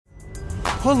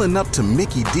Pulling up to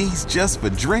Mickey D's just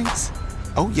for drinks?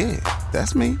 Oh yeah,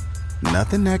 that's me.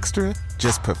 Nothing extra,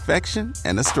 just perfection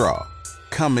and a straw.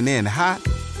 Coming in hot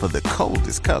for the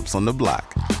coldest cups on the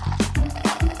block.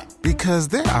 Because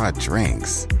there are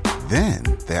drinks. Then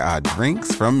there are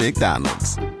drinks from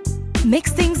McDonald's.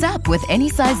 Mix things up with any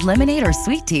size lemonade or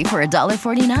sweet tea for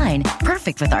 $1.49.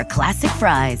 Perfect with our classic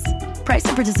fries. Price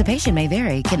and participation may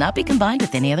vary. Cannot be combined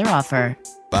with any other offer.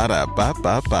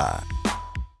 Ba-da-ba-ba-ba.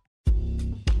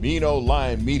 Mino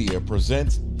Lion Media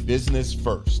presents Business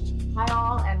First. Hi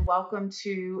all, and welcome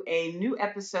to a new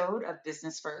episode of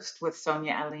Business First with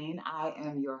Sonia Aline. I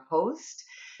am your host.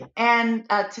 And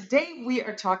today we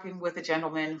are talking with a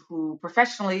gentleman who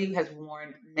professionally has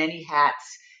worn many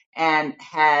hats and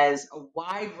has a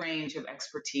wide range of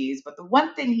expertise. But the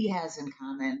one thing he has in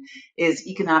common is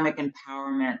economic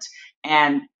empowerment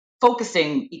and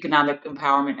focusing economic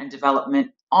empowerment and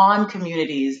development on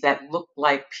communities that look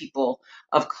like people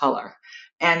of color.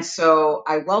 And so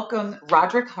I welcome Rod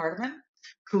Hardamon,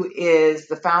 who is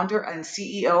the founder and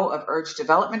CEO of Urge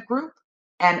Development Group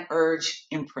and Urge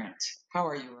Imprint. How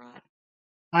are you, Rod?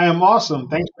 I am awesome.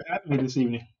 Thanks for having me this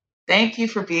evening. Thank you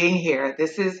for being here.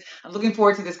 I'm looking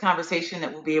forward to this conversation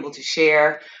that we'll be able to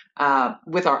share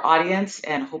with our audience,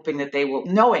 and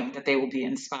knowing that they will be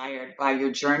inspired by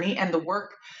your journey and the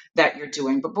work that you're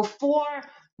doing. But before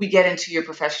we get into your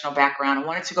professional background, I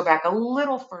wanted to go back a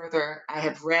little further. I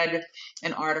have read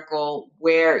an article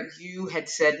where you had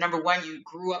said, number one, you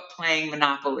grew up playing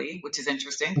Monopoly, which is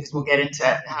interesting because we'll get into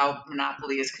how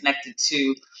Monopoly is connected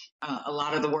to a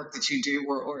lot of the work that you do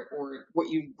or what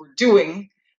you were doing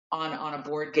on a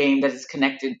board game that is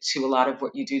connected to a lot of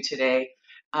what you do today.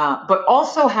 But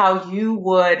also how you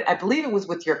would, I believe it was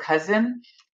with your cousin,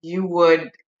 you would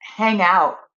hang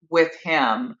out with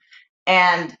him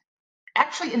and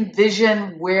actually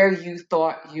envision where you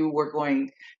thought you were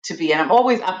going to be. And I'm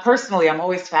always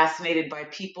fascinated by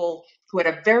people who at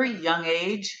a very young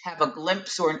age have a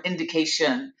glimpse or an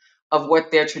indication of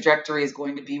what their trajectory is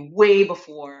going to be way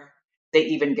before they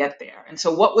even get there. And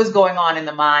so what was going on in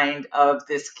the mind of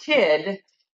this kid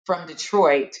from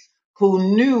Detroit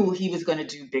who knew he was going to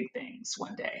do big things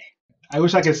one day? I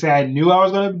wish I could say I knew I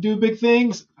was going to do big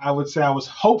things. I would say I was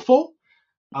hopeful.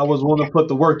 I was willing to put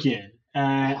the work in.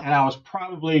 And I was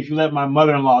probably, if you let my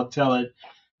mother-in-law tell it,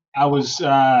 I was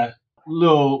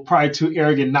probably too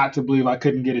arrogant not to believe I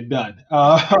couldn't get it done.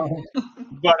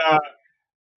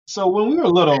 So when we were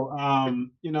little,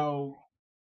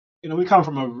 we come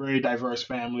from a very diverse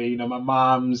family. My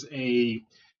mom's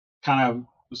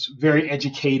was very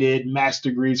educated,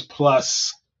 master's degrees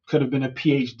plus, could have been a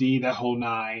PhD, that whole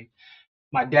nine.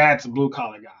 My dad's a blue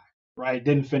collar guy, right?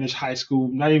 Didn't finish high school,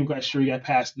 not even quite sure he got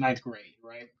past ninth grade,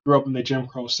 right? Grew up in the Jim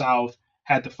Crow South,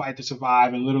 had to fight to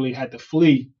survive and literally had to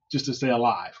flee just to stay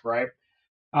alive, right?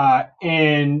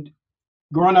 And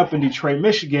growing up in Detroit,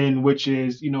 Michigan, which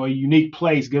is, a unique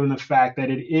place given the fact that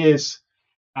it is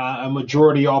a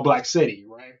majority all black city,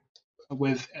 right?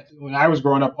 When I was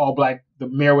growing up, all black, the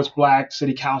mayor was black,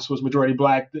 city council was majority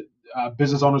black,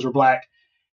 business owners were black.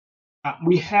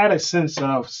 We had a sense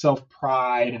of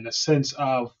self-pride and a sense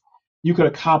of you could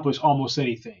accomplish almost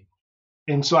anything.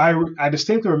 And so I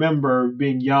distinctly remember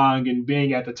being young and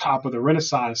being at the top of the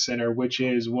Renaissance Center, which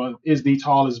is the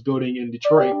tallest building in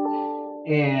Detroit,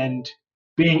 and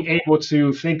being able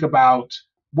to think about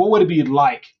what would it be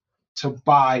like to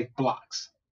buy blocks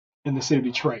in the city of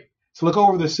Detroit. To look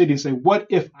over the city and say, what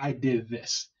if I did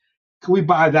this? Could we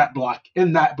buy that block,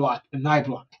 in that block, in that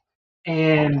block?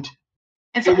 And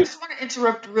so I just want to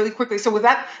interrupt really quickly. So was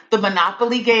that the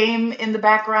Monopoly game in the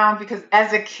background? Because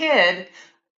as a kid,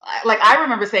 I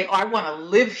remember saying, I want to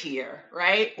live here,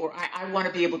 right? Or I want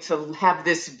to be able to have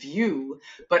this view.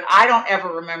 But I don't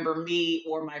ever remember me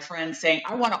or my friends saying,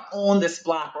 I want to own this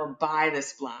block or buy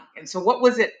this block. And so what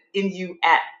was it in you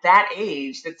at that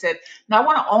age that said, no, I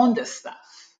want to own this stuff?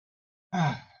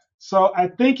 So I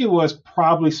think it was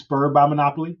probably spurred by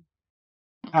Monopoly.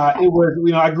 It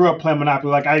was, I grew up playing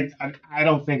Monopoly. I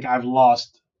don't think I've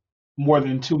lost more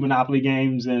than 2 Monopoly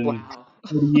games in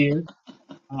 30 years.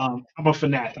 I'm a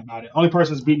fanatic about it. Only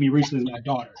person that's beat me recently is my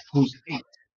daughter, who's 8.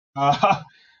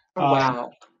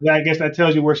 Wow. I guess that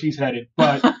tells you where she's headed.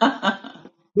 But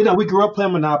we grew up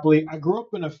playing Monopoly. I grew up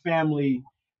in a family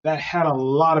that had a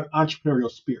lot of entrepreneurial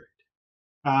spirit,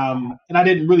 and I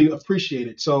didn't really appreciate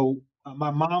it. So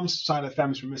my mom's side of the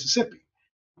family is from Mississippi.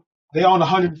 They own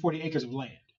 140 acres of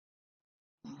land.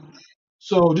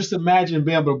 So just imagine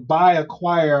being able to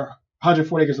acquire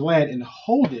 140 acres of land and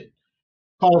hold it,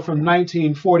 call it from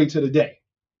 1940 to the day.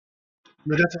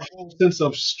 That's a whole sense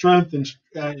of strength and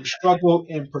struggle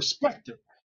and perspective.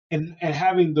 and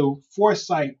having the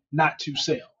foresight not to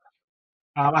sell.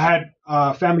 I had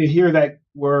a family here that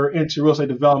were into real estate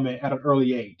development at an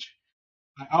early age.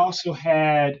 I also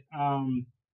had,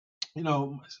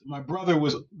 my brother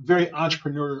was very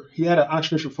entrepreneur. He had an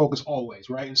entrepreneurial focus always,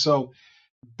 right? And so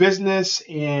business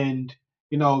and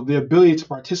the ability to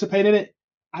participate in it,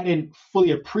 I didn't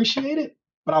fully appreciate it,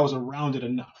 but I was around it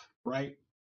enough, right?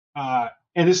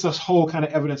 And it's this whole kind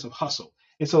of evidence of hustle.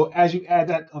 And so as you add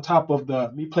that on top of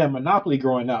the me playing Monopoly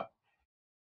growing up,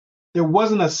 there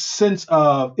wasn't a sense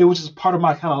of it was just part of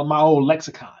my kind of my old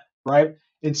lexicon, right?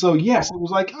 And so yes, it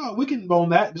was like, oh, we can own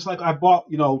that. Just like I bought,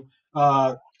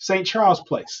 St. Charles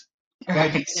Place,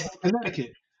 right? Right. In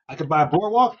Connecticut. I could buy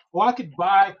Boardwalk, or I could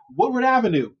buy Woodward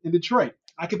Avenue in Detroit.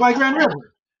 I could buy Grand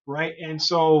River, right? And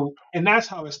that's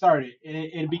how it started. And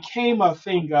it became a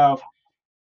thing of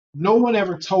no one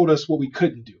ever told us what we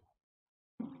couldn't do.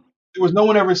 There was no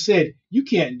one ever said, you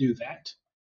can't do that.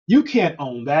 You can't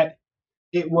own that.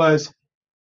 It was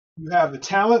you have the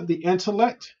talent, the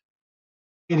intellect,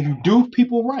 and if you do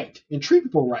people right and treat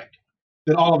people right,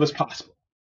 then all of it's possible,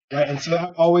 right? And so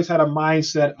I've always had a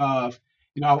mindset of,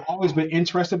 I've always been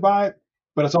interested by it,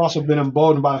 but it's also been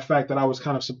emboldened by the fact that I was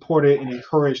kind of supported and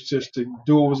encouraged just to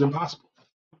do what was impossible.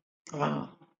 Wow.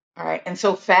 All right. And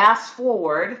so fast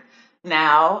forward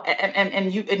now,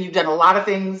 and you've done a lot of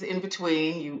things in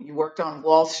between. You worked on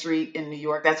Wall Street in New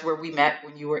York. That's where we met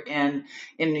when you were in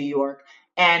New York.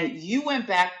 And you went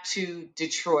back to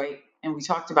Detroit, and we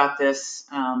talked about this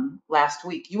last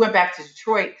week. You went back to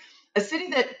Detroit, a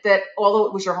city that although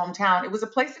it was your hometown, it was a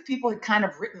place that people had kind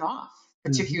of written off,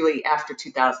 Mm-hmm. particularly after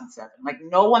 2007. Like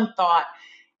no one thought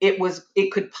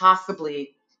it could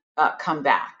possibly come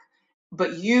back.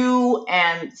 But you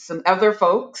and some other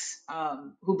folks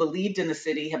who believed in the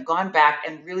city have gone back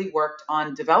and really worked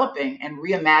on developing and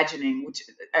reimagining, which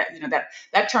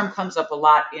that term comes up a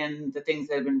lot in the things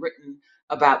that have been written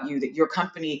about you. That your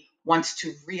company wants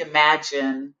to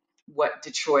reimagine what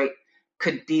Detroit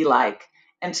could be like,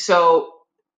 and so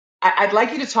I'd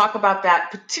like you to talk about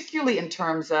that, particularly in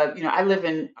terms of I live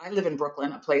in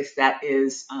Brooklyn, a place that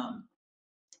is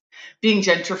being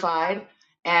gentrified.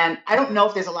 And I don't know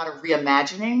if there's a lot of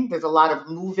reimagining. There's a lot of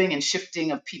moving and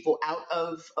shifting of people out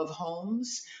of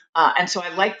homes. And so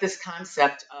I like this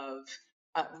concept of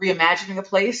reimagining a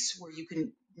place where you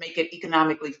can make it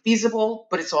economically feasible,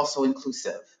 but it's also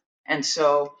inclusive. And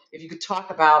so if you could talk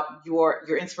about your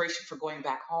inspiration for going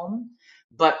back home,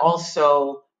 but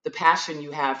also the passion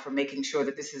you have for making sure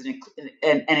that this is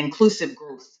an inclusive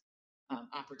growth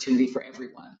opportunity for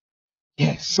everyone.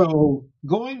 Yes. So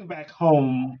going back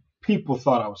home, people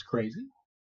thought I was crazy.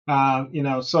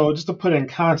 So just to put it in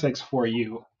context for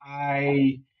you,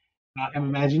 I am a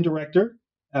managing director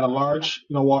at a large,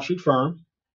 Wall Street firm.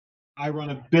 I run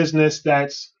a business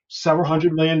that's several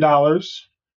 $100 million,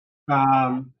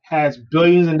 has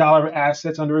billions in dollar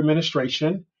assets under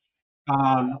administration,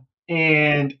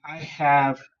 and I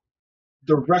have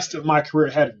the rest of my career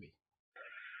ahead of me.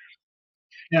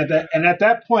 And at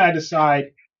that point, I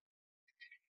decide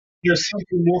there's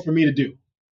something more for me to do.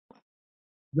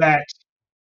 That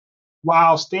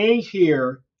while staying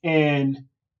here and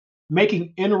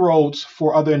making inroads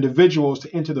for other individuals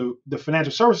to enter the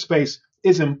financial service space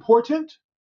is important,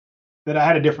 that I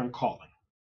had a different calling.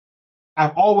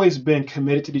 I've always been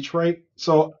committed to Detroit.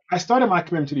 So I started my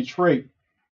commitment to Detroit,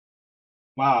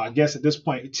 wow, I guess at this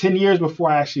point, 10 years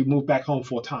before I actually moved back home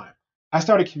full time. I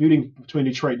started commuting between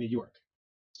Detroit and New York.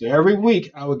 So every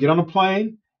week I would get on a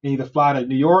plane and either fly to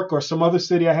New York or some other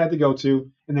city I had to go to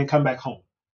and then come back home.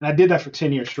 And I did that for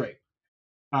 10 years straight.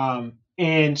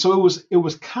 And so it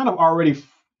was kind of already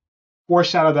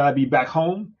foreshadowed that I'd be back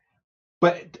home,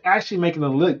 but actually making the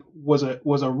leap was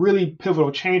a really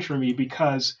pivotal change for me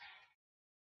because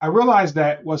I realized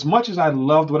that as much as I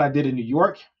loved what I did in New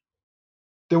York,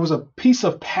 there was a piece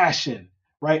of passion,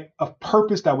 right, of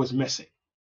purpose that was missing,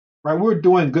 right? We were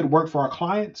doing good work for our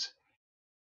clients,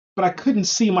 but I couldn't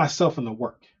see myself in the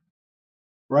work,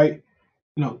 right?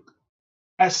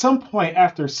 At some point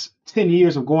after 10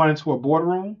 years of going into a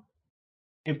boardroom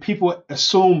and people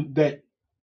assume that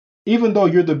even though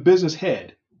you're the business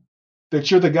head, that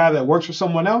you're the guy that works for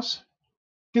someone else,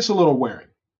 gets a little wearing.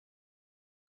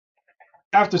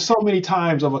 After so many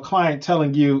times of a client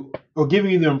telling you or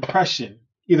giving you the impression,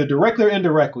 either directly or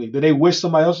indirectly, that they wish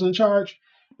somebody else was in charge,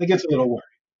 that gets a little wearing.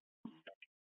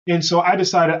 And so I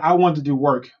decided I wanted to do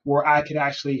work where I could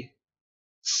actually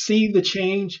see the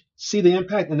change, see the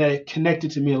impact, and that it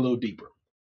connected to me a little deeper.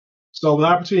 So when the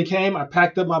opportunity came, I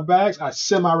packed up my bags, I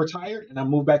semi-retired, and I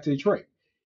moved back to Detroit.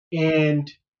 And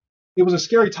it was a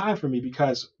scary time for me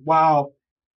because while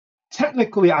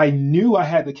technically I knew I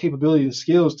had the capability and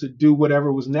skills to do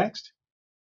whatever was next.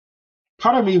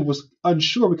 Part of me was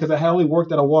unsure because I had only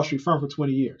worked at a Wall Street firm for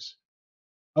 20 years.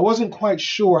 I wasn't quite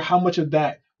sure how much of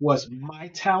that was my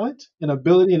talent and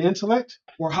ability and intellect,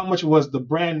 or how much was the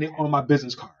brand on my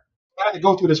business card. I had to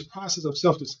go through this process of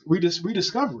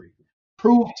rediscovery,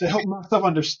 prove to help myself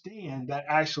understand that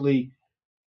actually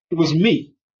it was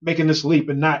me making this leap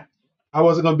and not, I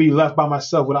wasn't going to be left by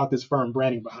myself without this firm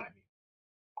branding behind me.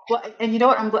 Well, and you know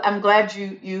what? I'm glad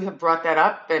you have brought that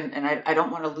up, and I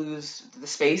don't want to lose the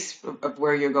space of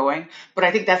where you're going, but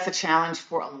I think that's the challenge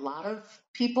for a lot of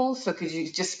people. So could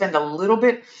you just spend a little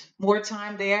bit more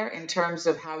time there in terms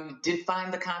of how you did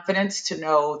find the confidence to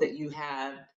know that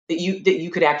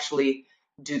you could actually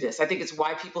do this? I think it's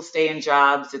why people stay in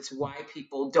jobs. It's why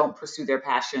people don't pursue their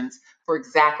passions for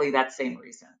exactly that same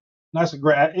reason. That's a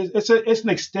great. It's an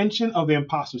extension of the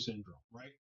imposter syndrome,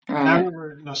 right? And I Right.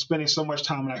 remember, spending so much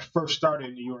time when I first started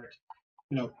in New York,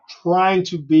 trying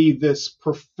to be this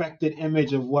perfected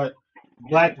image of what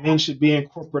Black men should be in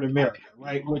corporate America,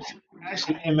 right? Which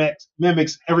actually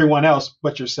mimics everyone else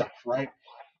but yourself, right?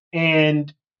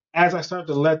 And as I started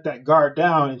to let that guard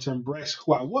down and to embrace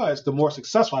who I was, the more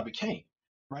successful I became,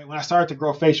 right? When I started to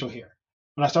grow facial hair,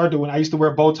 when I used to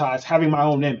wear bow ties, having my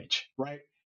own image, right?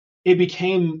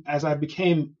 As I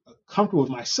became comfortable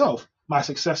with myself, my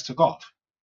success took off.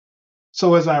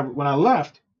 So when I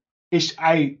left,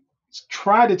 I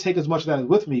tried to take as much of that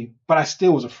with me, but I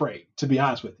still was afraid, to be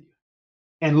honest with you.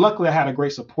 And luckily, I had a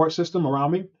great support system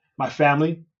around me. My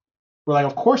family were like,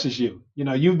 "Of course, it's you.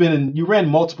 You ran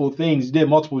multiple things, you did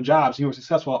multiple jobs, you were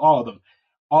successful at all of them.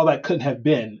 All that couldn't have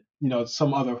been,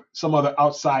 some other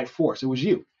outside force. It was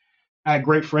you." I had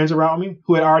great friends around me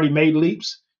who had already made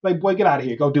leaps. Like, boy, get out of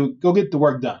here. Go get the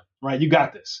work done. Right? You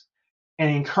got this.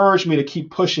 And encouraged me to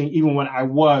keep pushing even when I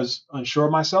was unsure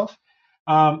of myself.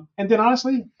 And then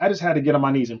honestly, I just had to get on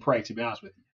my knees and pray, to be honest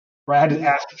with you. Right? I had to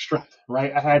ask for strength.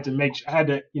 Right? I had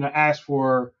to, ask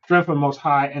for strength from the Most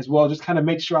High, as well, just kind of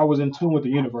make sure I was in tune with the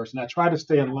universe. And I tried to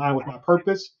stay in line with my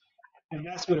purpose. And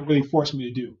that's what it really forced me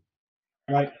to do.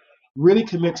 Right? Really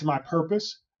commit to my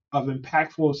purpose of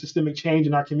impactful systemic change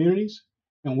in our communities.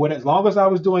 And as long as I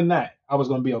was doing that, I was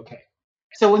going to be okay.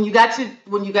 So when you got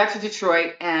to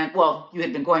Detroit, and well, you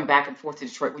had been going back and forth to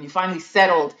Detroit. When you finally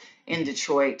settled in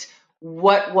Detroit,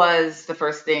 what was the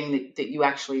first thing that you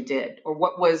actually did, or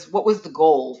what was the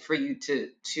goal for you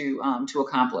to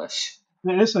accomplish?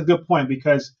 And it's a good point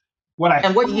because what I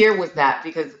And what year was that?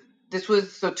 Because this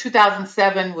was, so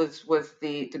 2007 was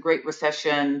the Great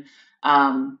Recession.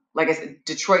 Like I said,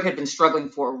 Detroit had been struggling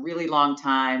for a really long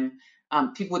time.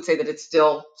 People would say that it's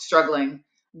still struggling.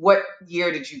 What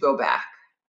year did you go back?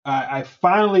 I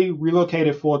finally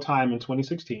relocated full time in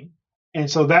 2016. And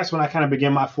so that's when I kind of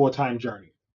began my full time journey.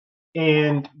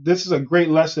 And this is a great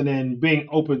lesson in being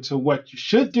open to what you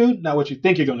should do, not what you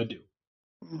think you're going to do.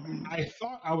 Mhm. I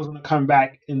thought I was going to come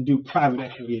back and do private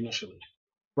equity initially,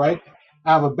 right?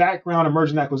 I have a background in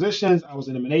merger and acquisitions. I was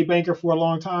an M&A banker for a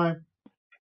long time.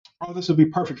 Oh, this would be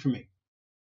perfect for me.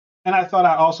 And I thought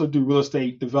I'd also do real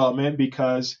estate development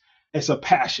because it's a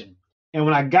passion. And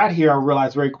when I got here, I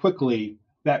realized very quickly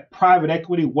that private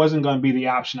equity wasn't going to be the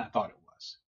option I thought it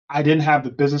was. I didn't have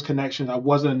the business connections. I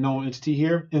wasn't a known entity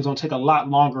here. It was going to take a lot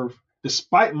longer,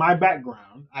 despite my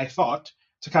background, I thought,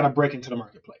 to kind of break into the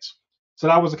marketplace. So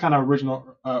that was the kind of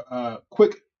original,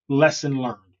 quick lesson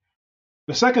learned.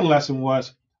 The second lesson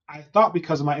was I thought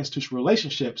because of my institutional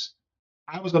relationships,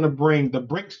 I was going to bring the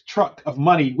Brinks truck of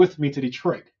money with me to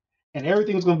Detroit, and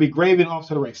everything was going to be gravy and off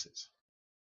to the races.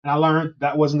 And I learned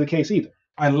that wasn't the case either.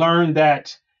 I learned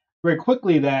that very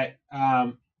quickly that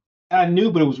I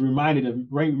knew, but it was reminded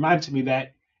to me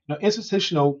that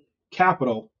institutional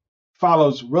capital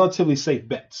follows relatively safe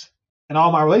bets, and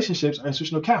all my relationships are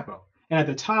institutional capital. And at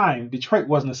the time, Detroit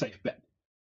wasn't a safe bet.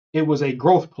 It was a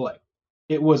growth play.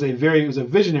 It was a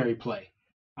visionary play.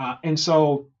 And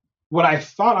so what I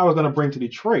thought I was going to bring to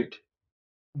Detroit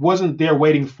wasn't there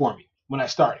waiting for me when I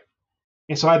started.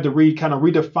 And so I had to kind of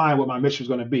redefine what my mission was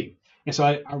going to be. And so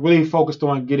I really focused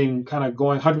on going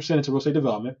 100% into real estate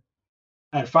development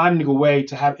and finding a way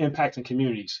to have impact in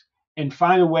communities and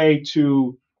find a way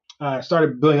to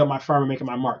start building up my firm and making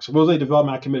my mark. So real estate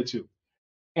development I committed to.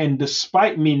 And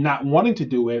despite me not wanting to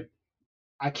do it,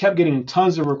 I kept getting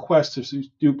tons of requests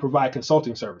to provide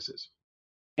consulting services.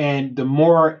 And the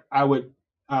more I would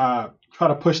try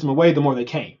to push them away, the more they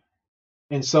came.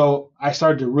 And so I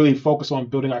started to really focus on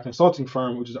building our consulting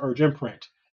firm, which is Urge Imprint.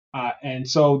 And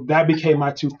so that became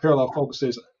my two parallel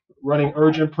focuses, running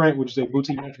Urge Imprint, which is a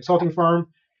boutique consulting firm,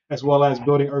 as well as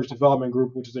building Urge Development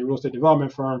Group, which is a real estate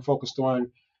development firm focused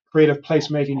on creative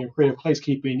placemaking and creative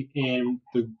placekeeping in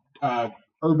the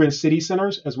urban city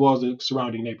centers as well as the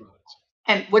surrounding neighborhoods.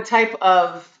 And what type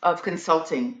of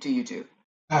consulting do you do?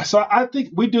 So I think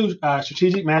we do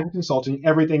strategic management consulting,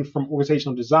 everything from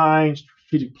organizational design,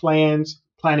 strategic plans,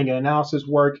 planning and analysis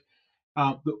work.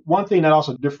 The one thing that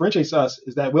also differentiates us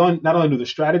is that not only do the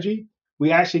strategy,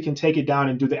 we actually can take it down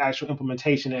and do the actual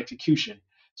implementation and execution.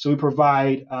 So we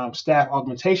provide staff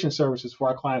augmentation services for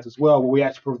our clients as well, where we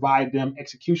actually provide them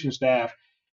execution staff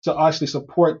to actually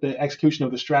support the execution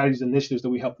of the strategies and initiatives that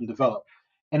we help them develop.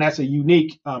 And that's a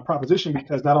unique proposition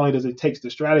because not only does it take the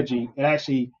strategy, it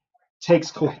actually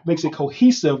makes it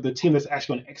cohesive, the team that's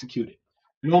actually going to execute it.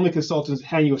 Normally consultants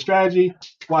hand you a strategy,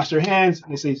 wash their hands,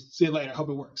 and they say, see you later, hope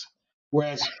it works.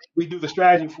 Whereas we do the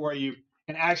strategy for you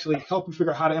and actually help you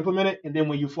figure out how to implement it. And then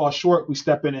when you fall short, we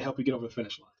step in and help you get over the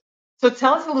finish line. So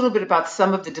tell us a little bit about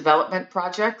some of the development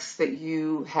projects that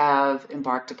you have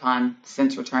embarked upon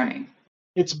since returning.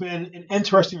 It's been an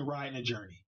interesting ride and a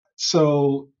journey.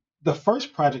 So the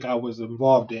first project I was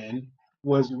involved in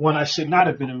was one I should not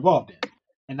have been involved in.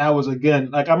 And that was, again,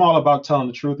 like I'm all about telling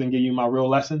the truth and giving you my real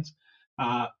lessons.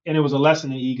 And it was a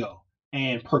lesson in ego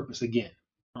and purpose again,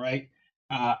 right?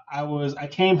 I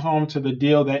came home to the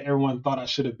deal that everyone thought I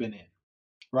should have been in,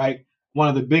 right? One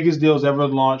of the biggest deals ever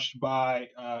announced by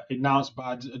a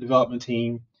development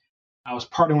team. I was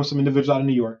partnering with some individuals out of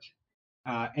New York,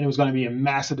 and it was going to be a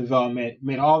massive development.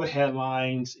 Made all the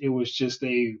headlines. It was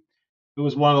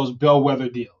one of those bellwether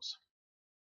deals.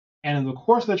 And in the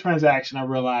course of the transaction, I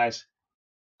realized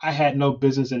I had no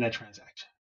business in that transaction.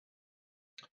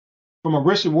 From a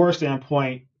risk reward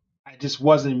standpoint, I just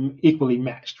wasn't equally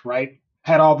matched, right?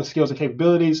 Had all the skills and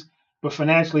capabilities, but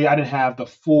financially, I didn't have the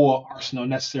full arsenal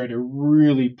necessary to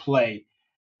really play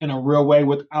in a real way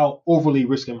without overly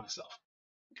risking myself.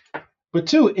 But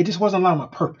two, it just wasn't allowing my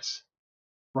purpose,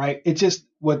 right? It just,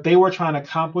 what they were trying to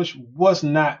accomplish was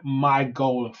not my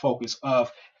goal and focus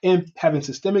of having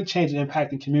systemic change and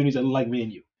impacting communities that look like me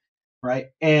and you, right?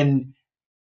 And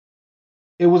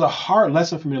it was a hard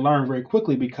lesson for me to learn very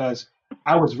quickly because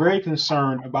I was very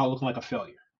concerned about looking like a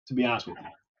failure, to be honest with you.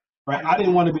 Right? I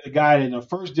didn't want to be the guy that in the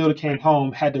first deal that came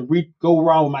home had to go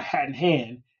around with my hat in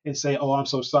hand and say, oh, I'm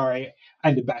so sorry, I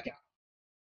need to back out.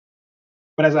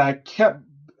 But as I kept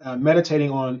meditating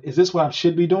on, is this what I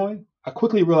should be doing? I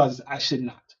quickly realized I should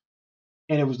not.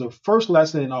 And it was the first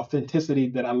lesson in authenticity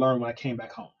that I learned when I came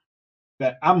back home.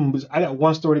 That I got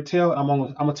one story to tell, and I'm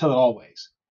going to tell it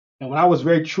always. And when I was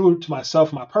very true to myself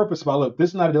and my purpose about, look, this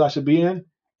is not a deal I should be in,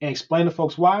 and explain to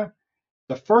folks why,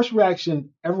 the first reaction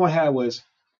everyone had was,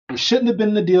 it shouldn't have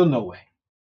been the deal, no way.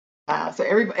 So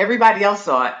everybody else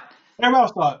saw it. Everybody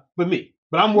else saw it, but me.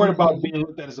 But I'm worried about being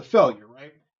looked at as a failure,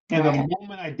 right? And the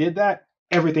moment I did that,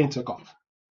 everything took off,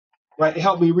 right? It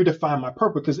helped me redefine my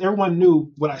purpose because everyone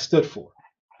knew what I stood for.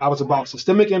 I was about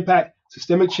systemic impact,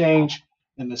 systemic change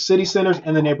in the city centers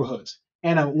and the neighborhoods.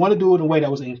 And I want to do it in a way that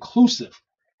was inclusive,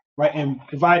 right? And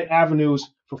provide avenues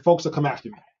for folks to come after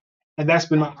me. And that's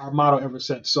been our motto ever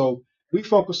since. So we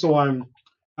focus on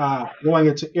going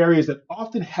into areas that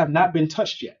often have not been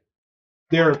touched yet.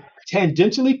 They're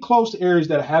tangentially close to areas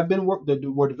that have been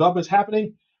where development is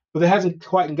happening, but it hasn't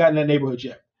quite gotten that neighborhood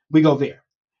yet. We go there.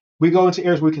 We go into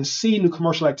areas where we can see new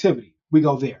commercial activity. We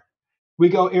go there. We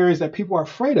go areas that people are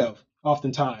afraid of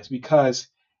oftentimes because,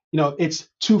 it's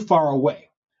too far away.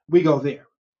 We go there.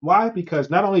 Why? Because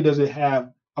not only does it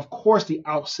have, of course, the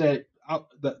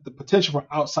potential for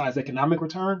outsized economic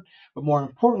return, but more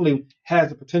importantly, has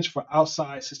the potential for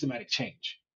outsized systematic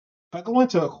change. If I go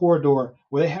into a corridor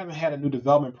where they haven't had a new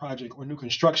development project or new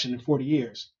construction in 40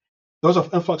 years, those are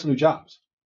influx of new jobs.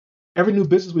 Every new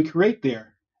business we create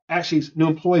there actually is new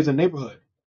employees in the neighborhood.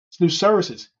 It's new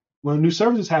services. When new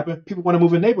services happen, people want to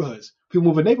move in neighborhoods. People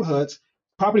move in neighborhoods,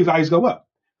 property values go up.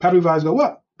 Property values go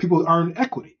up. People earn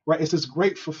equity, right? It's this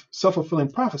great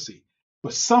self-fulfilling prophecy.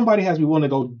 But somebody has to be willing to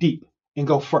go deep and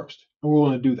go first. And we're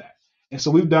willing to do that. And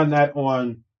so we've done that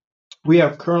we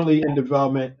have currently in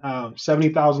development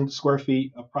 70,000 square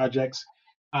feet of projects.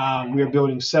 We are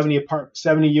building 70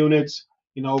 units,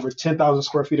 over 10,000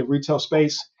 square feet of retail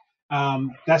space.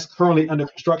 That's currently under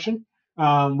construction.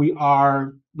 We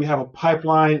have a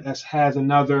pipeline that has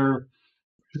another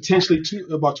potentially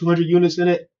about 200 units in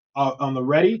it on the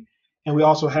ready. And we're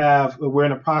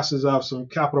in the process of some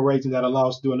capital raising that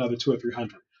allows us to do another 200 or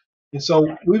 300. And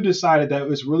so we've decided that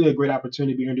it's really a great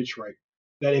opportunity to be here in Detroit.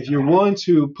 That if you're willing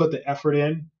to put the effort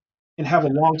in and have a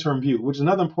long-term view, which is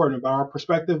another important about our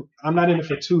perspective, I'm not in it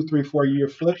for 2, 3, 4-year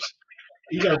flips.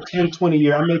 These are 10,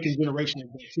 20-year. I'm making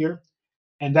generational bets here.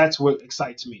 And that's what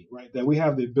excites me, right? That we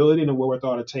have the ability and the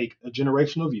wherewithal to take a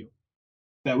generational view,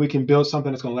 that we can build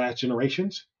something that's going to last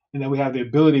generations, and that we have the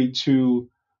ability to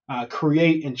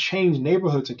create and change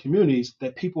neighborhoods and communities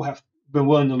that people have been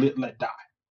willing to let die,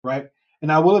 right?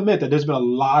 And I will admit that there's been a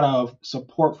lot of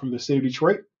support from the city of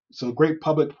Detroit. So great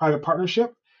public-private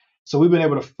partnership. So we've been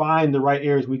able to find the right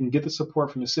areas we can get the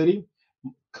support from the city,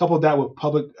 couple that with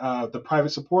the private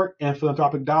support and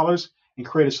philanthropic dollars, and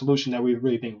create a solution that we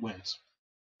really think wins.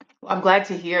 Well, I'm glad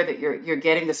to hear that you're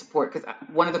getting the support, because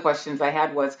one of the questions I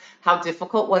had was, how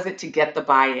difficult was it to get the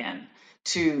buy-in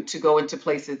to go into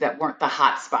places that weren't the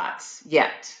hot spots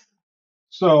yet?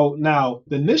 So now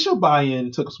the initial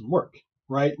buy-in took some work,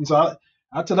 right? And so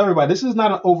I'll tell everybody, this is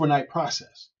not an overnight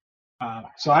process.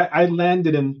 So I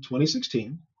landed in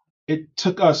 2016. It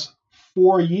took us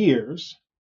 4 years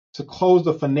to close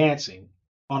the financing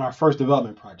on our first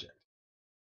development project.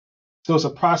 So it's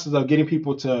a process of getting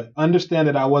people to understand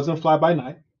that I wasn't fly by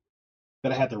night,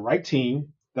 that I had the right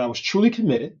team, that I was truly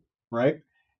committed, right?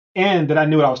 And that I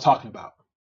knew what I was talking about,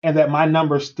 and that my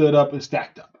numbers stood up and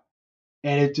stacked up.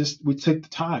 And we took the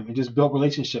time and just built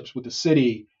relationships with the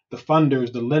city, the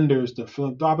funders, the lenders, the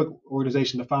philanthropic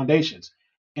organization, the foundations,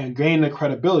 and gained the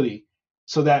credibility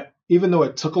so that even though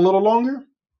it took a little longer,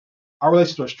 our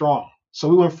relationships were strong. So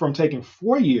we went from taking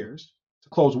 4 years to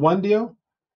close one deal.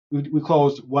 We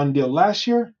closed one deal last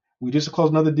year. We just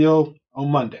closed another deal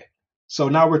on Monday. So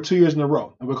now we're 2 years in a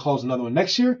row, and we'll close another one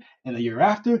next year, and the year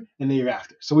after, and the year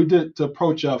after. So we did the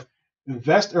approach of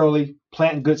invest early,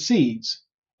 plant good seeds,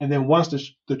 and then once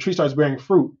the tree starts bearing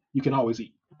fruit, you can always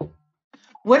eat.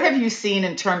 What have you seen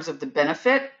in terms of the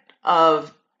benefit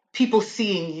of people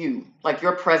seeing you, like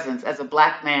your presence as a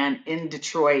Black man in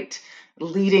Detroit,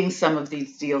 leading some of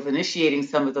these deals, initiating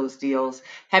some of those deals?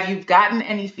 Have you gotten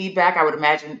any feedback? I would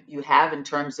imagine you have, in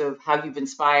terms of how you've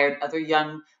inspired other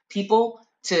young people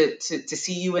to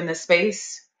see you in this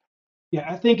space.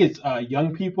 Yeah, I think it's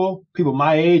young people, people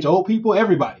my age, old people,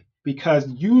 everybody. Because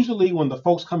usually when the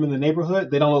folks come in the neighborhood,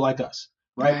 they don't look like us,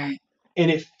 right? Right. And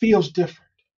it feels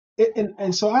different.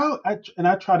 And so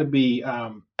I try to be.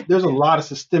 There's a lot of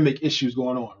systemic issues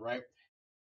going on, right?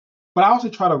 But I also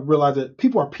try to realize that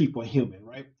people are people and human,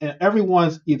 right? And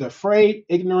everyone's either afraid,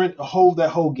 ignorant, or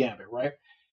that whole gambit, right?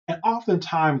 And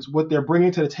oftentimes, what they're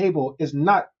bringing to the table is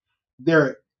not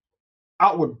their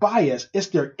outward bias, it's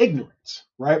their ignorance,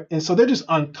 right? And so they're just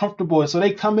uncomfortable. And so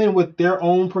they come in with their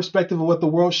own perspective of what the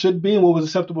world should be and what was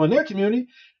acceptable in their community.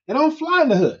 They don't fly in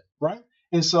the hood, right?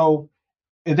 And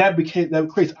that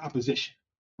creates opposition,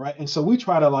 right? And so we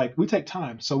try to we take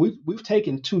time. So we've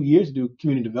taken 2 years to do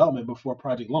community development before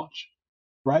project launch,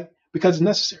 right? Because it's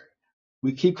necessary.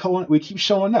 We keep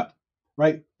showing up,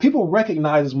 right? People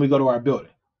recognize us when we go to our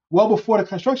building. Well before the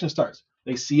construction starts,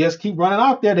 they see us keep running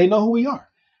out there. They know who we are.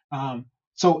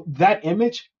 So that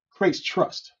image creates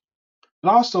trust. It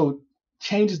also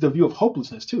changes the view of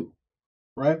hopelessness too,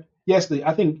 right? Yes,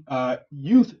 I think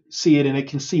youth see it and they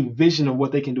can see vision of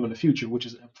what they can do in the future, which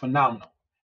is phenomenal.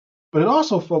 But it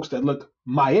also folks that look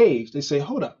my age, they say,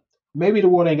 hold up, maybe the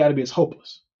world ain't got to be as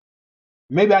hopeless.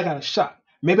 Maybe I got a shot.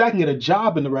 Maybe I can get a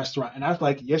job in the restaurant. And I was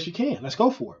like, yes, you can. Let's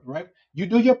go for it, right? You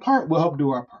do your part, we'll help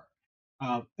do our part.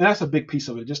 And that's a big piece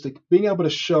of it, just being able to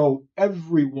show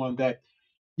everyone that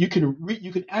you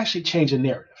can actually change a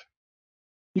narrative.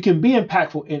 You can be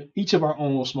impactful in each of our own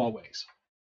little small ways.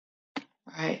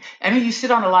 Right. I know you sit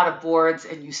on a lot of boards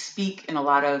and you speak in a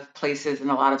lot of places, in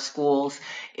a lot of schools.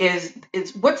 Is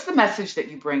what's the message that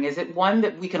you bring? Is it one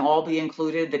that we can all be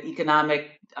included, that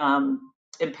economic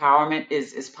empowerment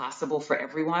is possible for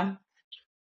everyone?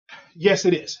 Yes,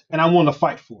 it is. And I want to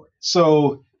fight for it.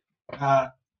 So I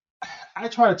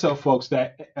try to tell folks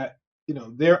that,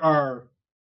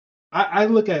 I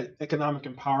look at economic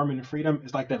empowerment and freedom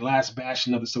as like that last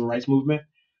bastion of the civil rights movement.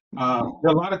 There are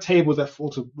a lot of tables that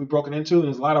folks have been broken into, and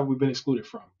there's a lot of we've been excluded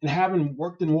from. And having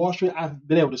worked in Wall Street, I've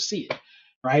been able to see it,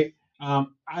 right?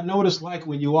 I know what it's like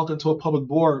when you walk into a public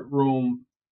boardroom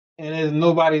and there's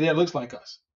nobody there that looks like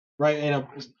us, right? And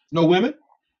no women,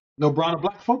 no brown or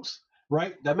black folks,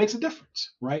 right? That makes a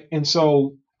difference, right? And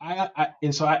so I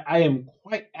am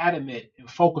quite adamant and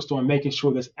focused on making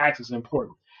sure this access is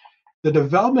important. The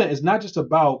development is not just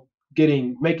about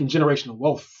making generational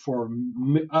wealth for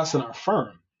us and our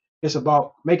firm. It's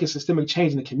about making systemic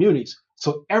change in the communities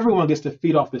so everyone gets to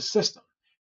feed off this system.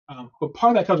 But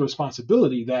part of that comes with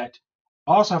responsibility that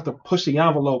I also have to push the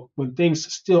envelope when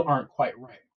things still aren't quite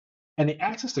right. And the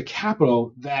access to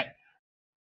capital that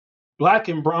Black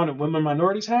and brown and women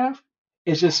minorities have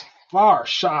is just far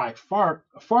cry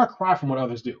from what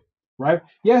others do, right?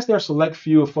 Yes, there are a select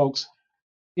few of folks,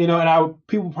 and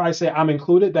people probably say I'm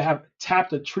included, that have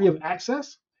tapped the tree of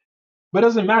access, but it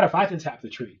doesn't matter if I can tap the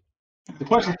tree. The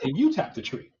question is, can you tap the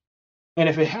tree? And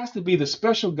if it has to be the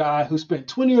special guy who spent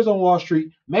 20 years on Wall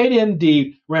Street, made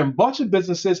MD, ran a bunch of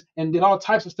businesses, and did all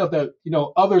types of stuff that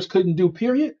others couldn't do,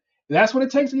 period, that's what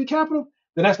it takes to get capital,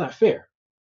 then that's not fair.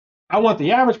 I want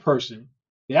the average person,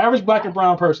 the average black and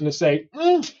brown person to say,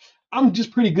 I'm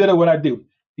just pretty good at what I do.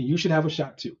 And you should have a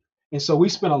shot too. And so we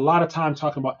spend a lot of time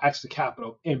talking about access to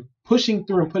capital and pushing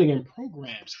through and putting in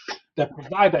programs that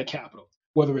provide that capital,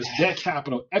 whether it's debt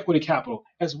capital, equity capital,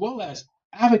 as well as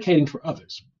advocating for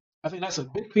others. I think that's a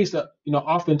big piece that,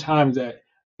 oftentimes that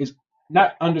is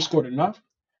not underscored enough.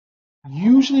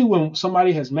 Usually when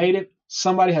somebody has made it,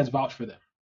 somebody has vouched for them.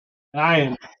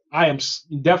 And I am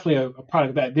definitely a product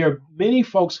of that. There are many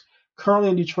folks currently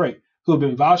in Detroit who have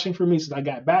been vouching for me since I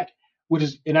got back,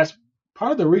 and that's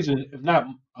part of the reason, if not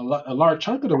a large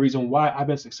chunk of the reason why I've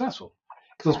been successful.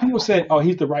 Because people said, oh,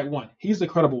 he's the right one. He's the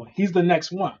credible one. He's the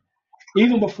next one.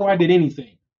 Even before I did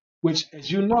anything, which,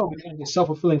 as you know, becomes a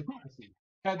self-fulfilling prophecy.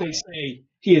 Had they say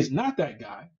he is not that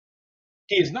guy,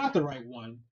 he is not the right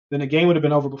one, then the game would have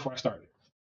been over before I started.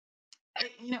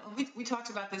 We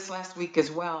talked about this last week as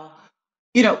well.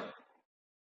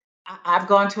 I've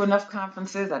gone to enough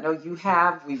conferences. I know you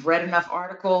have. We've read enough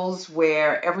articles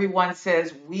where everyone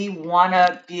says we want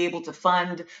to be able to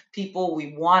fund people.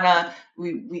 We want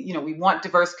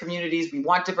diverse communities. We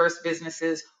want diverse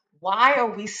businesses. Why are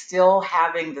we still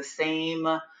having the same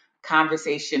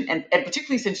conversation? And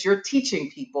particularly since you're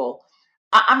teaching people,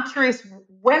 I'm curious,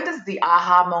 when does the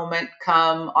aha moment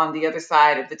come on the other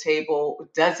side of the table?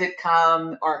 Does it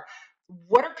come, or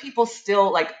what are people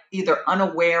still like either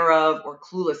unaware of or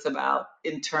clueless about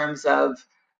in terms of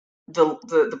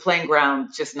the playing ground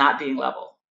just not being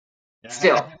level?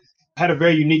 Still, I had a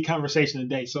very unique conversation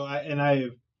today. So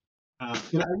I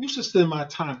used to spend my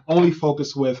time only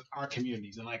focused with our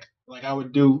communities, and like I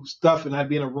would do stuff, and I'd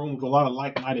be in a room with a lot of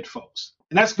like-minded folks,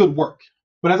 and that's good work.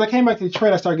 But as I came back to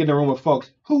Detroit, I started getting in a room with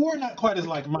folks who were not quite as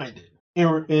like-minded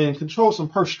and controlled some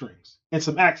purse strings and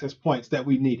some access points that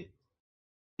we needed.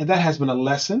 And that has been a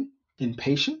lesson in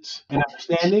patience and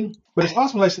understanding, but it's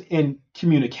also a lesson in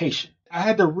communication. I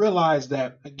had to realize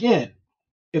that, again,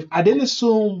 if I didn't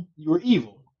assume you were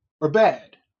evil or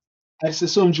bad, I just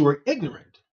assumed you were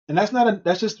ignorant. And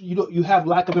that's just you have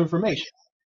lack of information.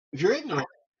 If you're ignorant,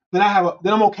 then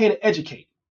I'm okay to educate.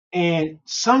 And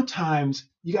sometimes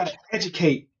you got to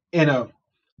educate in a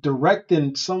direct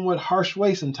and somewhat harsh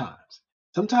way sometimes.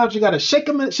 Sometimes you got to shake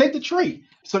the tree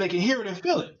so they can hear it and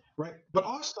feel it. Right? But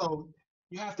also,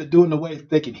 you have to do it in a way that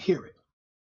they can hear it.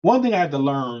 One thing I had to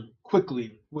learn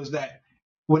quickly was that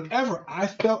whenever I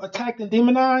felt attacked and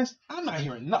demonized, I'm not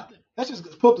hearing nothing. That's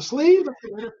just pull up the sleeve and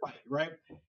get ready to fight, right?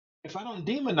 If I don't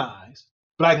demonize,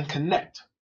 but I can connect,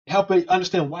 help it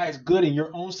understand why it's good in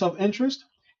your own self-interest,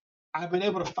 I've been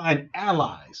able to find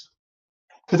allies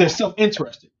because they're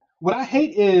self-interested. What I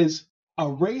hate is a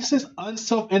racist,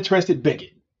 unself-interested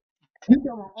bigot. You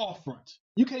got on all fronts.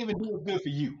 You can't even do what's good for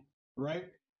you, right?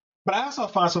 But I also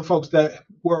find some folks that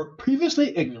were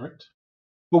previously ignorant,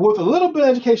 but with a little bit of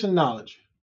education and knowledge,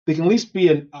 they can at least be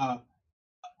an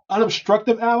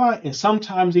unobstructive ally and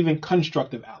sometimes even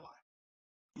constructive ally.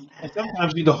 And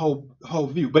sometimes need the whole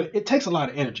view, but it takes a lot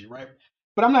of energy, right?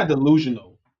 But I'm not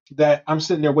delusional that I'm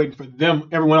sitting there waiting for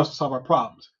everyone else to solve our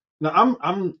problems. Now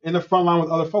I'm in the front line with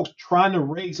other folks trying to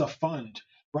raise a fund,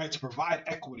 right, to provide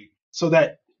equity so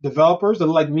that developers that are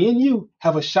like me and you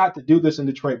have a shot to do this in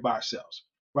Detroit by ourselves,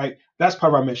 right? That's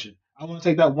part of our mission. I want to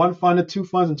take that one fund to two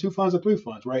funds and two funds to three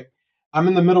funds, right? I'm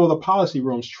in the middle of the policy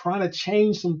rooms trying to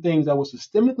change some things that will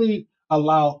systemically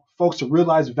allow folks to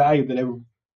realize value that they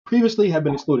previously have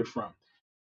been excluded from.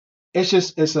 It's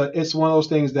one of those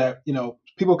things that,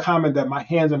 people comment that my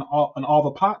hands in all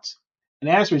the pots. And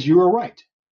the answer is you are right?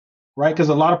 Because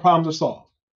a lot of problems are solved.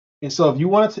 And so if you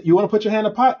want to put your hand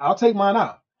in the pot, I'll take mine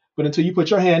out. But until you put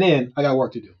your hand in, I got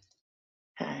work to do.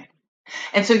 Okay.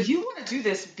 And so you want to do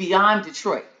this beyond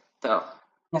Detroit, though.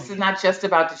 This is not just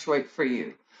about Detroit for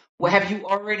you. Well, have you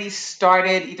already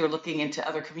started either looking into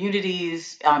other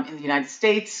communities in the United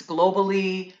States,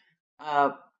 globally?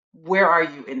 Where are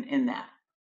you in that?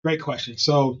 Great question.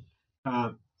 So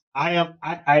my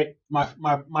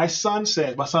son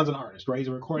says, my son's an artist, right? He's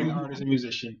a recording artist and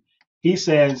musician. He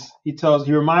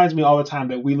reminds me all the time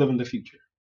that we live in the future,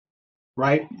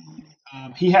 right?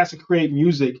 He has to create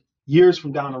music years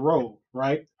from down the road,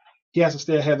 right? He has to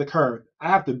stay ahead of the curve. I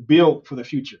have to build for the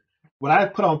future.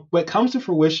 What comes to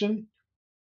fruition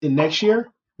in next year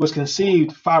was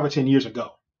conceived 5 or 10 years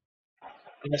ago.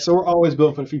 And so we're always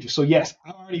building for the future. So yes,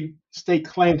 I already state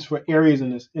claims for areas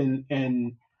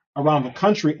in around the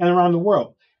country and around the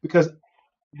world. Because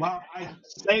while I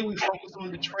say we focus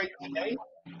on Detroit today,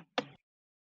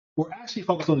 we're actually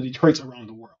focused on the Detroits around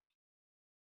the world.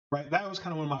 right? That was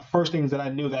kind of one of my first things that I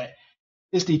knew that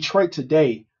it's Detroit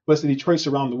today, but it's the Detroits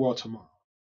around the world tomorrow,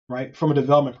 right? From a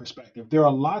development perspective, there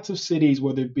are lots of cities,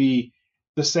 whether it be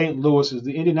the St. Louis's,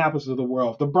 the Indianapolis of the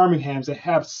world, the Birminghams, that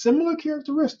have similar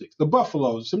characteristics, the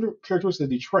Buffaloes, similar characteristics of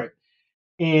Detroit.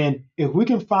 And if we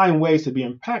can find ways to be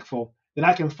impactful, then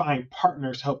I can find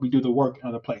partners to help me do the work in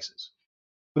other places.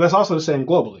 But that's also the same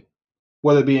globally,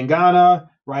 whether it be in Ghana,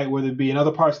 right, whether it be in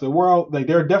other parts of the world. Like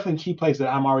there are definitely key places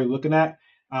that I'm already looking at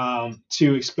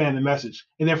to expand the message.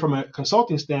 And then from a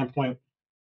consulting standpoint,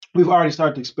 we've already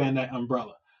started to expand that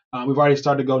umbrella. We've already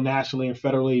started to go nationally and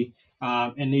federally,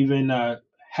 and even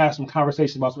have some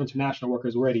conversations about some international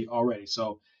workers already.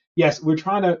 So yes, we're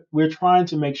trying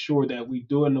to make sure that we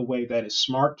do it in a way that is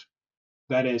smart,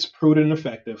 that is prudent and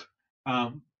effective,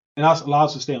 and also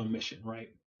allows us to stay on mission. Right?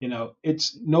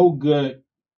 It's no good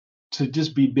to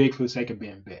just be big for the sake of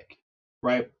being big.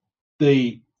 Right?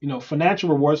 The financial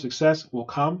reward success will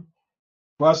come.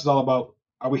 For us, it's all about,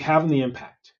 are we having the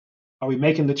impact? Are we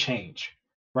making the change?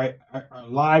 Right? Our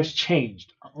lives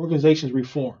changed. Our organizations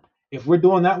reformed. If we're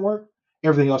doing that work,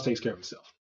 everything else takes care of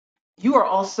itself. You are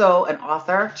also an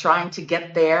author trying to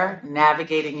get there,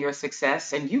 navigating your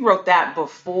success. And you wrote that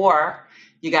before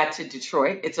you got to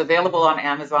Detroit. It's available on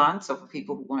Amazon. So for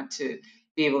people who want to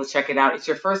be able to check it out, it's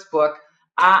your first book.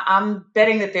 I'm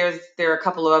betting that there are a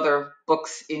couple of other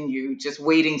books in you just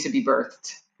waiting to be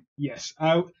birthed. Yes.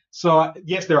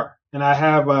 Yes, there are, and I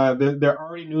have. They're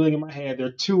already noodling in my head. There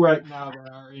are two right now that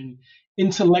are in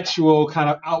intellectual kind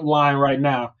of outline right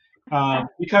now,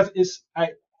 because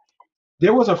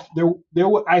there was a there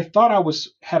was, I thought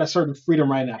had a certain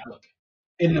freedom writing that book,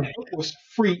 and the book was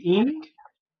freeing,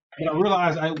 but I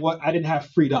realized I didn't have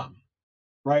freedom.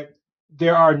 Right?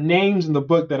 There are names in the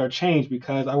book that are changed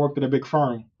because I worked at a big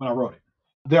firm when I wrote it.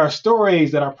 There are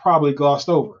stories that are probably glossed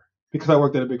over because I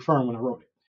worked at a big firm when I wrote it.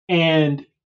 And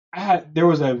there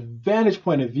was a vantage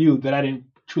point of view that I didn't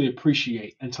truly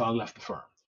appreciate until I left the firm.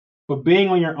 But being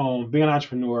on your own, being an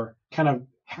entrepreneur, kind of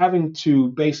having to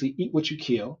basically eat what you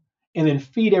kill and then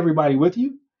feed everybody with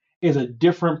you is a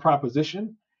different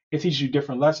proposition. It teaches you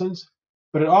different lessons,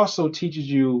 but it also teaches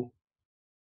you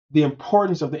the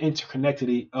importance of the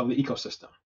interconnectivity of the ecosystem,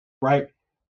 right?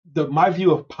 My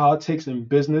view of politics and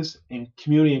business and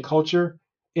community and culture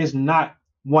is not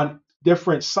one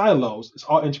different silos. It's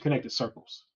all interconnected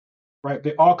circles, right?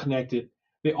 They're all connected.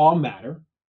 They all matter.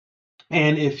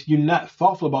 And if you're not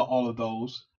thoughtful about all of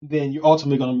those, then you're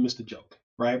ultimately going to miss the joke,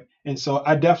 right? And so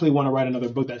I definitely want to write another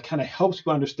book that kind of helps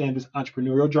you understand this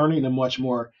entrepreneurial journey in a much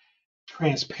more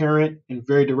transparent and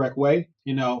very direct way.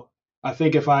 I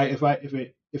think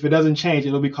if it doesn't change,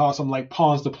 it'll be called something like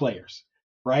Pawns to Players,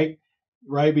 right?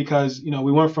 Right? Because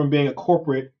we went from being a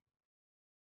corporate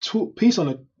piece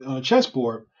on a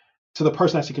chessboard to the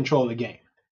person actually controlling the game.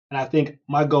 And I think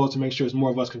my goal is to make sure it's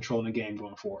more of us controlling the game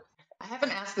going forward. I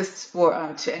haven't asked this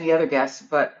to any other guests,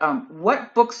 but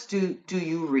what books do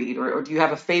you read, or do you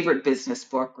have a favorite business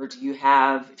book, or if you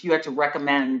had to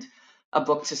recommend a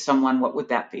book to someone, what would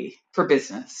that be for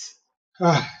business?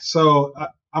 I'm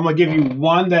gonna give you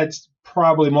one that's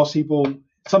probably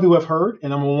some people have heard,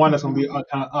 and I'm one that's gonna be a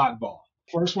kind of oddball.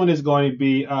 First one is going to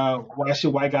be Why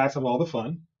Should White Guys Have All the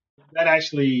Fun? That's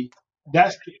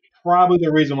probably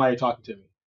the reason why you're talking to me.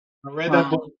 I read that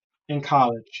book in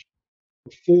college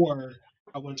before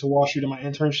I went to Wall Street in my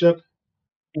internship,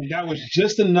 and that was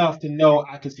just enough to know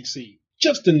I could succeed.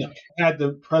 Just enough. I had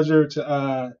the pleasure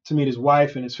to meet his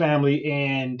wife and his family,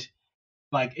 and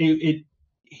like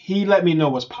he let me know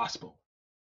what's possible.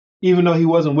 Even though he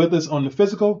wasn't with us on the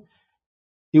physical,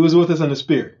 he was with us on the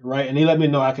spirit, right? And he let me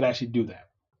know I could actually do that.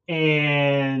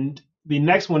 And the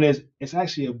next one it's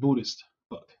actually a Buddhist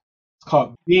book. It's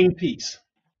called Being Peace.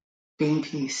 Being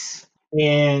Peace.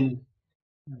 And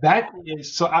that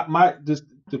is just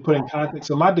to put in context.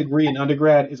 So my degree in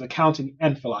undergrad is accounting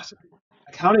and philosophy.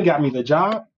 Accounting got me the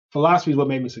job. Philosophy is what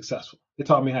made me successful. It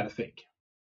taught me how to think.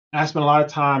 I spent a lot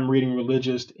of time reading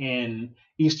religious and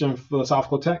Eastern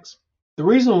philosophical texts. The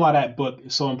reason why that book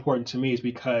is so important to me is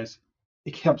because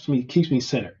it keeps me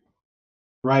centered,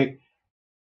 right?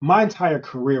 My entire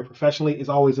career professionally is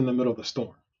always in the middle of the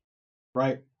storm,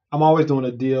 right? I'm always doing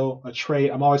a deal, a trade.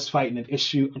 I'm always fighting an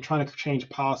issue. I'm trying to change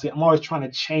policy. I'm always trying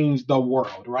to change the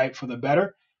world, right, for the better,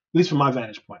 at least from my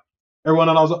vantage point. Everyone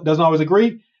doesn't always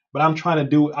agree, but I'm trying to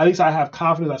do, at least I have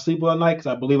confidence. I sleep well at night because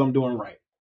I believe I'm doing right.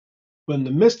 But in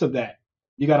the midst of that,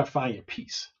 you got to find your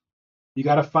peace. You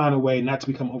got to find a way not to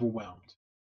become overwhelmed,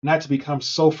 not to become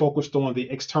so focused on the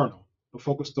external, but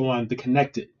focused on the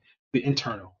connected, the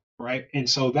internal, right? And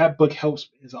so that book has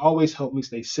always helped me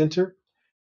stay centered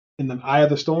in the eye of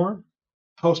the storm,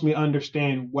 helps me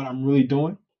understand what I'm really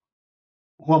doing,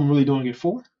 who I'm really doing it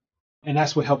for. And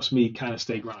that's what helps me kind of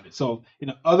stay grounded. So,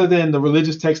 other than the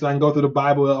religious texts that I can go through the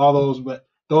Bible and all those, but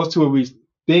those two are reasons: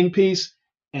 being peace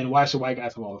and why should white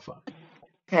guys have all the fun?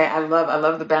 Okay, I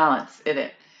love the balance in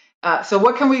it. So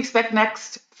what can we expect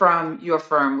next from your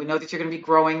firm? We know that you're going to be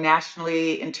growing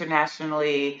nationally,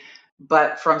 internationally,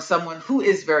 but from someone who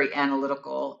is very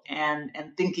analytical and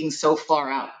thinking so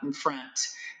far out in front,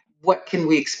 what can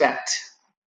we expect?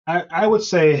 I would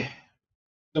say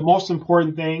the most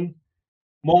important thing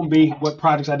won't be what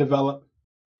projects I develop.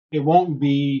 It won't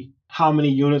be how many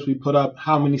units we put up,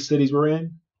 how many cities we're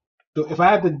in. So if I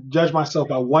had to judge myself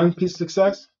by one piece of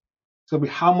success, it's going to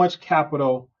be how much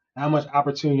capital and how much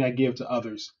opportunity I give to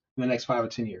others in the next 5 or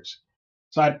 10 years.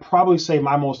 So I'd probably say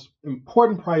my most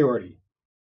important priority,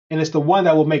 and it's the one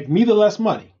that will make me the less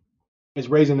money, is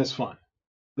raising this fund.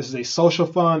 This is a social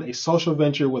fund, a social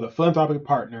venture with a philanthropic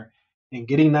partner, and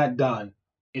getting that done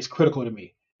is critical to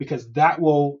me because that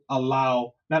will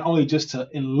allow not only just to,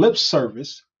 in lip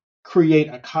service, create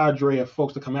a cadre of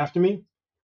folks to come after me,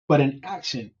 but in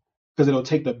action, because it'll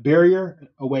take the barrier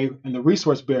away and the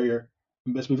resource barrier.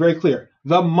 Let's be very clear: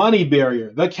 the money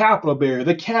barrier, the capital barrier,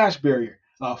 the cash barrier.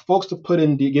 Folks to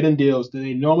get in deals that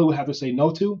they normally would have to say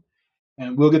no to,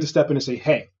 and we'll get to step in and say,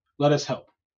 "Hey, let us help.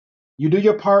 You do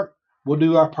your part, we'll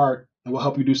do our part, and we'll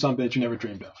help you do something that you never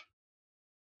dreamed of."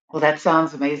 Well, that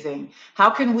sounds amazing. How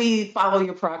can we follow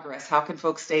your progress? How can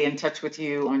folks stay in touch with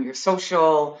you on your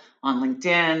social, on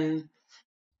LinkedIn?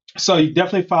 So you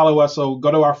definitely follow us. So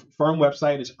go to our firm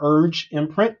website. It's Urge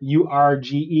Imprint,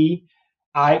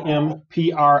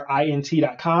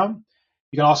 URGEIMPRINT.com.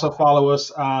 You can also follow us,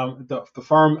 the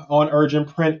firm, on Urge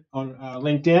Imprint on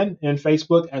LinkedIn and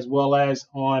Facebook, as well as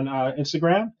on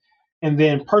Instagram. And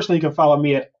then personally, you can follow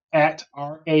me at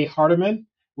R.A. Hardamon,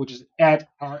 which is at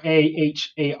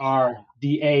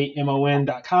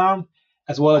RAHARDAMON.com,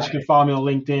 as well as you can follow me on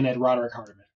LinkedIn at Roderick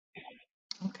Hardamon.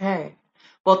 Okay.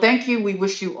 Well, thank you. We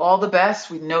wish you all the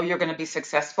best. We know you're going to be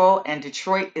successful, and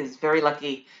Detroit is very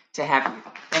lucky to have you.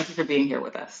 Thank you for being here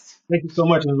with us. Thank you so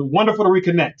much. It was wonderful to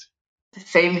reconnect.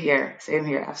 Same here. Same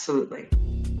here. Absolutely.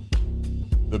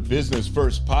 The Business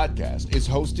First podcast is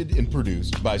hosted and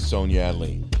produced by Sonia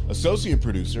Aline. Associate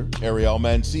producer, Ariel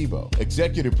Mancebo.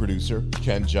 Executive producer,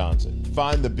 Ken Johnson.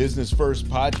 Find the Business First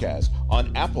podcast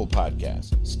on Apple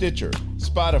Podcasts, Stitcher,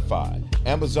 Spotify,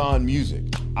 Amazon Music,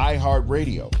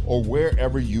 iHeartRadio, or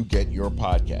wherever you get your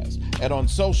podcasts. And on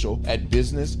social at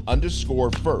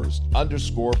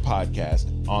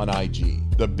business_first_podcast on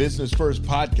IG. The Business First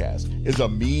podcast is a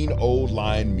Mean Old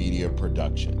Lion Media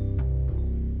production.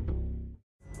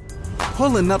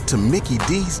 Pulling up to Mickey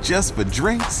D's just for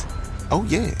drinks? Oh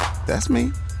yeah, that's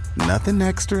me. Nothing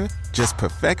extra, just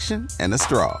perfection and a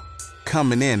straw.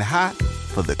 Coming in hot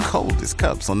for the coldest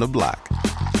cups on the block.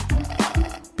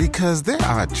 Because there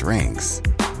are drinks.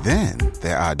 Then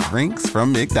there are drinks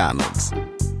from McDonald's.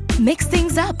 Mix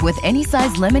things up with any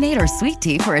size lemonade or sweet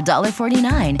tea for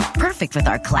 $1.49. Perfect with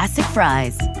our classic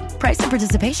fries. Price and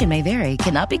participation may vary.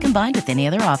 Cannot be combined with any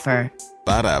other offer.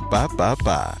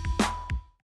 Ba-da-ba-ba-ba.